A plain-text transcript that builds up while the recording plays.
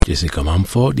Jessica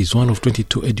Mumford is one of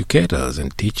 22 educators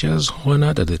and teachers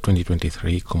honored at the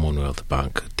 2023 Commonwealth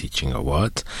Bank Teaching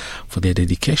Awards for their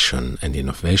dedication and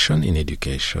innovation in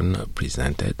education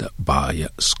presented by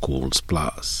Schools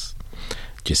Plus.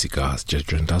 Jessica has just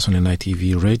joined us on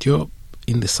NITV Radio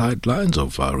in the sidelines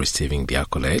of receiving the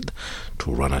accolade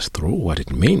to run us through what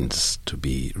it means to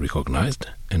be recognized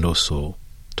and also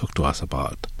talk to us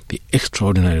about the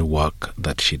extraordinary work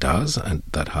that she does and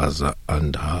that has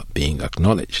earned her being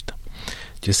acknowledged.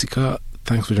 Jessica,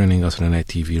 thanks for joining us on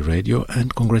NITV Radio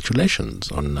and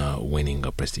congratulations on winning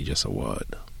a prestigious award.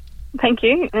 Thank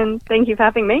you, and thank you for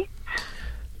having me.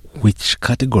 Which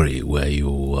category were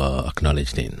you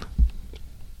acknowledged in?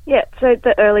 Yeah, so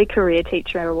the Early Career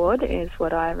Teacher Award is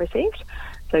what I received.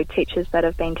 So teachers that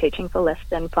have been teaching for less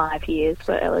than 5 years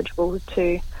were eligible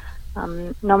to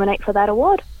nominate for that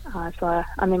award. So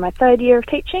I'm in my third year of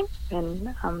teaching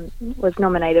and was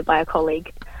nominated by a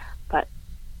colleague, but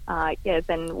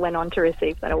then went on to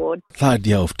receive that award. Third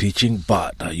year of teaching,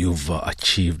 but you've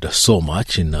achieved so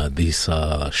much in this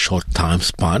short time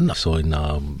span. So in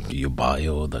your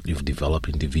bio that you've developed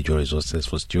individual resources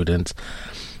for students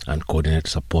and coordinate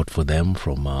support for them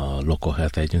from local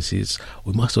health agencies.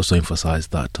 We must also emphasize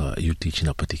that you teach in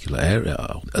a particular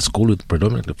area, a school with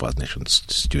predominantly First Nations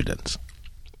students.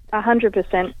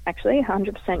 100%, actually,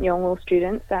 100% Yolngu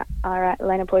students that are at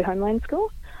Yolngu Homelands School.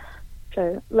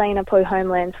 So Yolngu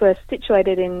Homelands, we're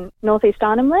situated in northeast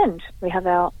Arnhem Land. We have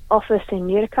our office in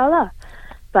Yirrkala,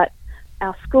 but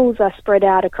our schools are spread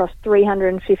out across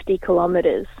 350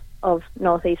 kilometres of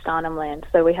northeast Arnhem Land.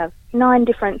 So we have 9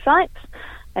 different sites,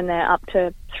 and they're up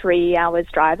to 3 hours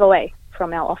drive away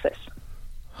from our office.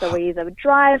 So we either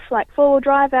drive, like 4-wheel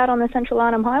drive out on the Central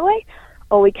Arnhem Highway,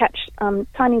 or we catch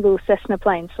tiny little Cessna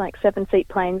planes, like 7-seat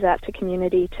planes out to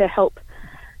community to help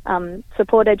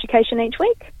support education each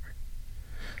week.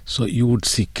 So you would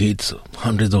see kids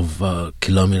hundreds of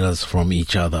kilometres from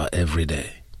each other every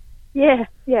day? Yeah.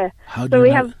 So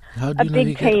we have a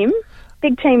big team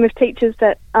of teachers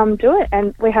that do it,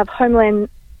 and we have Homeland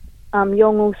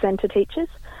Yolngu Centre teachers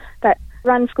that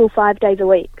run school 5 days a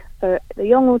week. So the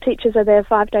Yolngu teachers are there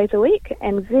 5 days a week,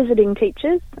 and visiting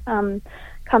teachers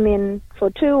come in for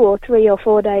 2 or 3 or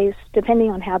 4 days,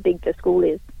 depending on how big the school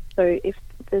is. So if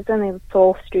there's only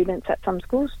 4 students at some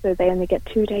schools, so they only get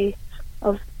 2 days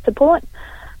of support,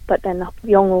 but then the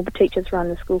Yolngu teachers run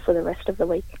the school for the rest of the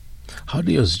week. How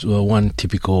does one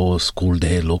typical school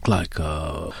day look like?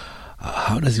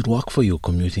 How does it work for you,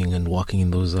 commuting and working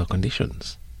in those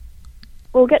conditions?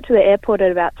 We'll get to the airport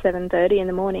at about 7:30 in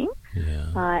the morning,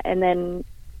 and then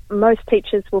most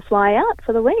teachers will fly out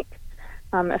for the week.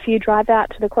 A few drive out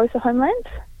to the closer homelands,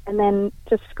 and then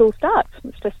just school starts.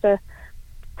 It's just a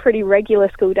pretty regular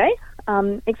school day,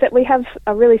 except we have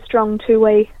a really strong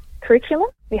 2-way curriculum.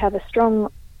 We have a strong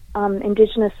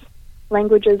Indigenous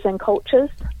languages and cultures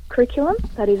curriculum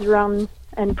that is run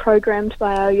and programmed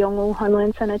by our Yolngu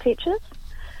Homelands Centre teachers.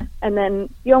 And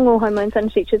then Yolngu Homelands Centre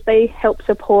teachers, they help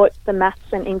support the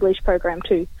maths and English program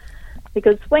too.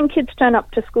 Because when kids turn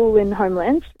up to school in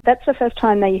Homelands, that's the first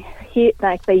time they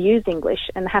use English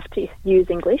and have to use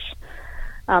English,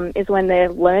 is when they're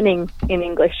learning in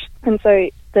English. And so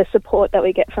the support that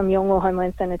we get from Yolngu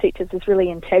Homelands Centre teachers is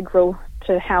really integral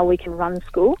to how we can run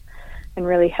school and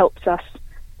really helps us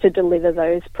to deliver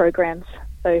those programs.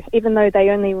 So even though they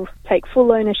only take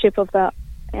full ownership of the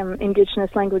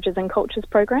Indigenous Languages and Cultures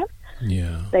program,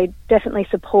 they definitely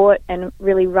support and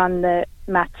really run the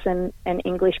maths and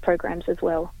English programs as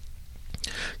well.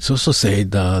 It's also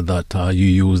said that you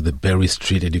use the Berry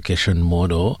Street education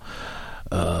model,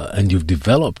 and you've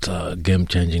developed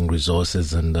game-changing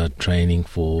resources and training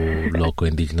for local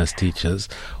Indigenous teachers.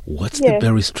 What's the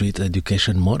Berry Street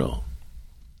education model?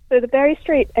 So the Berry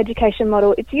Street education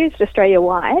model, it's used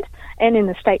Australia-wide and in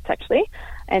the States actually,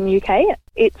 and UK.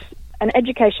 It's an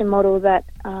education model that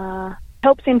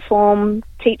helps inform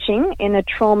teaching in a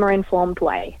trauma-informed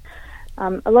way.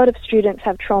 A lot of students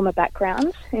have trauma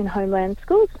backgrounds in homeland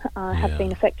schools, have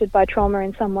been affected by trauma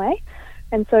in some way,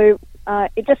 and so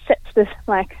it just sets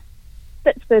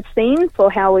the scene for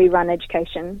how we run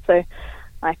education. So,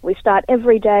 we start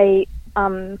every day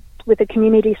with a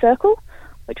community circle,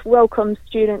 which welcomes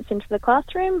students into the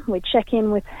classroom. We check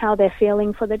in with how they're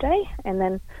feeling for the day, and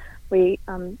then we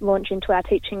launch into our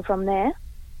teaching from there.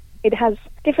 It has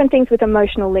different things with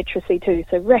emotional literacy too,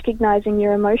 so recognising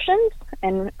your emotions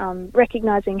and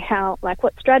recognising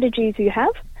what strategies you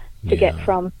have to get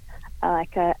from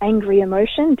an angry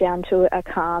emotion down to a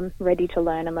calm,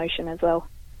 ready-to-learn emotion as well.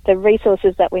 The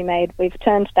resources that we made, we've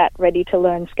turned that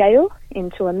ready-to-learn scale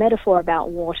into a metaphor about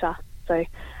water. So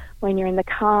when you're in the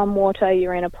calm water,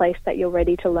 you're in a place that you're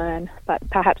ready to learn. But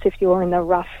perhaps if you're in the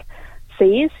rough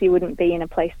seas, you wouldn't be in a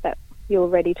place that you're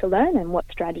ready to learn, and what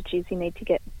strategies you need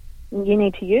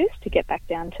to use to get back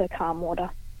down to calm water.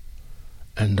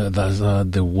 And does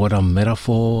the water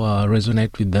metaphor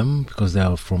resonate with them because they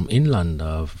are from inland,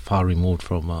 far removed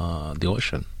from the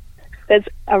ocean? There's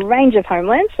a range of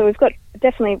homelands, so we've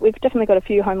definitely got a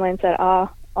few homelands that are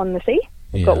on the sea.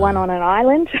 We've got one on an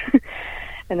island,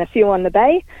 and a few on the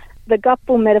bay. The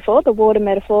gupul metaphor, the water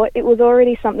metaphor, it was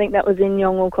already something that was in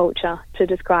Yolngu culture to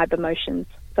describe emotions.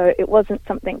 So it wasn't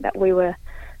something that we were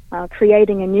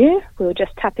creating anew. We were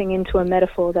just tapping into a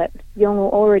metaphor that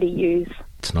Yolngu already used.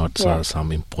 It's not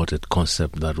some imported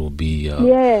concept that will be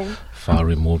far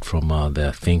removed from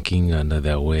their thinking and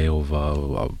their way of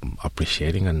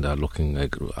appreciating and looking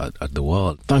at the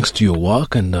world. Thanks to your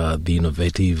work and the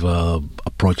innovative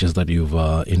approaches that you've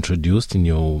introduced in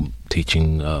your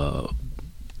teaching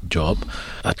job,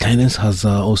 attendance has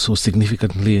also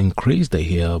significantly increased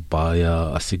here by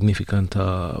a significant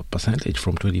percentage,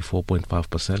 from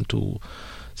 24.5% to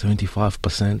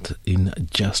 75% in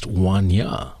just 1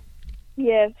 year.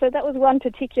 Yeah, so that was one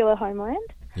particular homeland.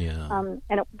 Yeah. And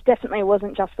it definitely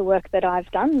wasn't just the work that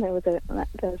I've done. There was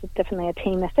definitely a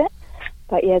team effort.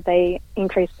 But yeah, they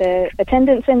increased their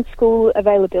attendance and school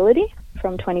availability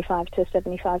from 25 to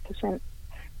 75%,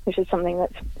 which is something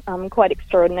that's quite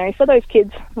extraordinary for those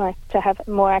kids, to have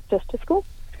more access to school.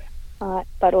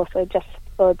 But also just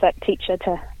for the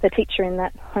teacher in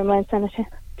that homeland centre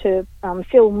to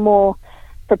feel more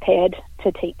prepared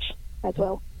to teach as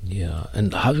well. Yeah,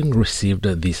 and having received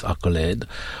this accolade,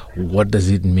 what does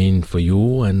it mean for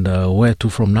you, and where to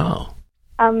from now?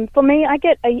 For me, I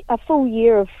get a full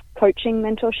year of coaching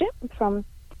mentorship from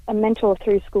a mentor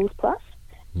through Schools Plus.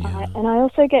 Yeah. And I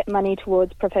also get money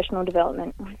towards professional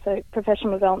development. So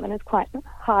professional development is quite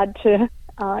hard to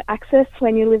access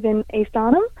when you live in East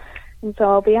Arnhem. And so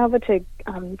I'll be able to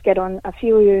get on a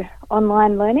few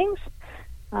online learnings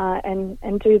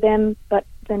and do them. But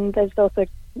then there's also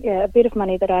a bit of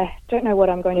money that I don't know what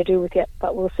I'm going to do with yet,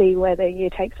 but we'll see where the year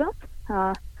takes us.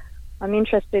 I'm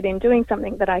interested in doing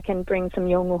something that I can bring some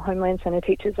Yolngu Homelands Centre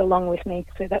teachers along with me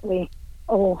so that we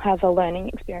all have a learning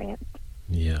experience.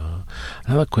 Yeah.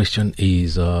 Another question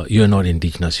is, you're not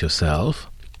Indigenous yourself.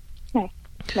 No.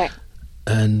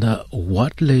 And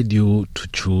what led you to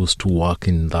choose to work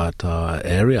in that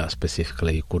area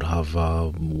specifically? You could have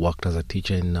worked as a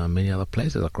teacher in many other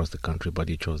places across the country, but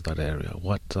you chose that area.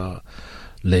 What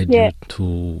led you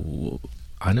to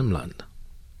Arnhem Land?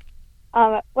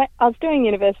 I was doing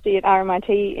university at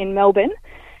RMIT in Melbourne,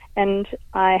 and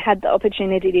I had the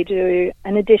opportunity to do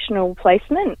an additional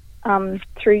placement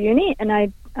through uni, and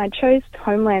I chose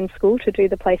Homeland School to do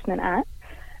the placement at.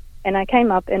 And I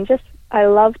came up and I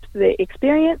loved the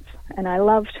experience, and I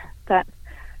loved that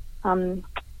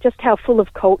just how full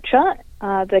of culture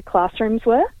the classrooms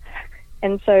were.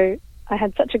 And so I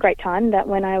had such a great time that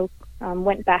when I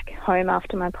went back home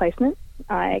after my placement,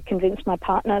 I convinced my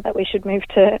partner that we should move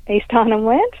to East Arnhem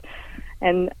Land,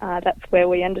 and that's where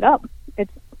we ended up.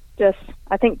 It's just,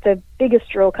 I think the biggest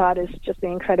draw card is just the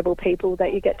incredible people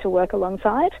that you get to work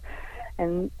alongside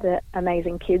and the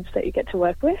amazing kids that you get to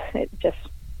work with. It's just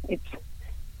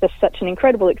such an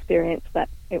incredible experience that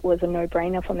it was a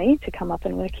no-brainer for me to come up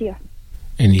and work here.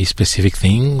 Any specific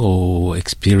thing or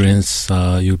experience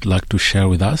you'd like to share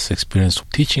with us, experience of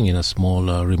teaching in a small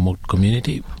remote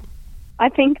community? I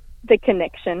think the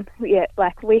connection,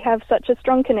 we have such a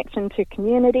strong connection to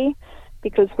community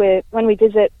because when we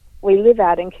visit, we live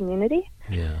out in community.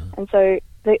 Yeah. And so,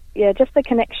 just the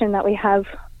connection that we have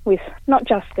with not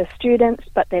just the students,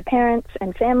 but their parents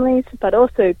and families, but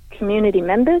also community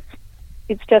members.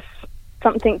 It's just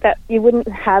something that you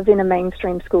wouldn't have in a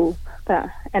mainstream school.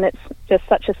 And it's just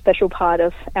such a special part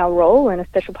of our role and a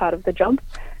special part of the job.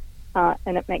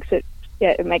 And it makes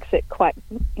it quite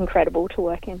incredible to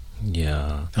work in.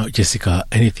 Yeah. Now, Jessica,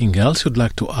 anything else you'd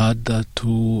like to add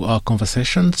to our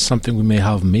conversation? Something we may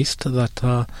have missed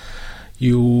that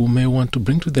you may want to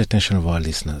bring to the attention of our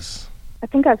listeners? I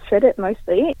think I've said it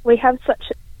mostly. We have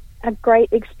such a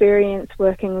great experience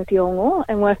working with Yolngu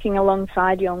and working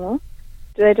alongside Yolngu.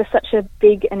 They're just such a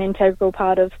big and integral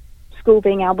part of school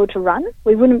being able to run.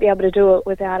 We wouldn't be able to do it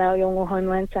without our Yolngu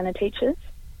Homelands Centre teachers.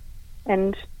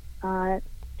 And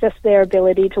just their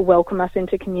ability to welcome us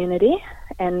into community,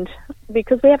 and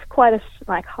because we have quite a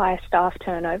high staff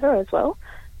turnover as well,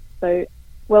 so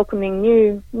welcoming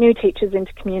new teachers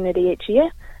into community each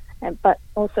year, but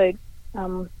also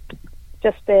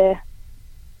just their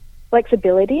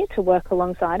flexibility to work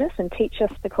alongside us and teach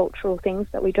us the cultural things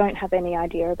that we don't have any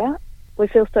idea about. we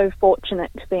feel so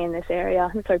fortunate to be in this area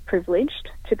and so privileged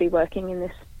to be working in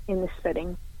this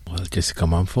setting. Well, Jessica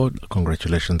Mumford,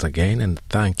 congratulations again, and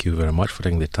thank you very much for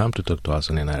taking the time to talk to us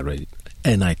on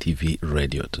NITV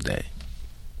Radio today.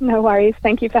 No worries.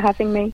 Thank you for having me.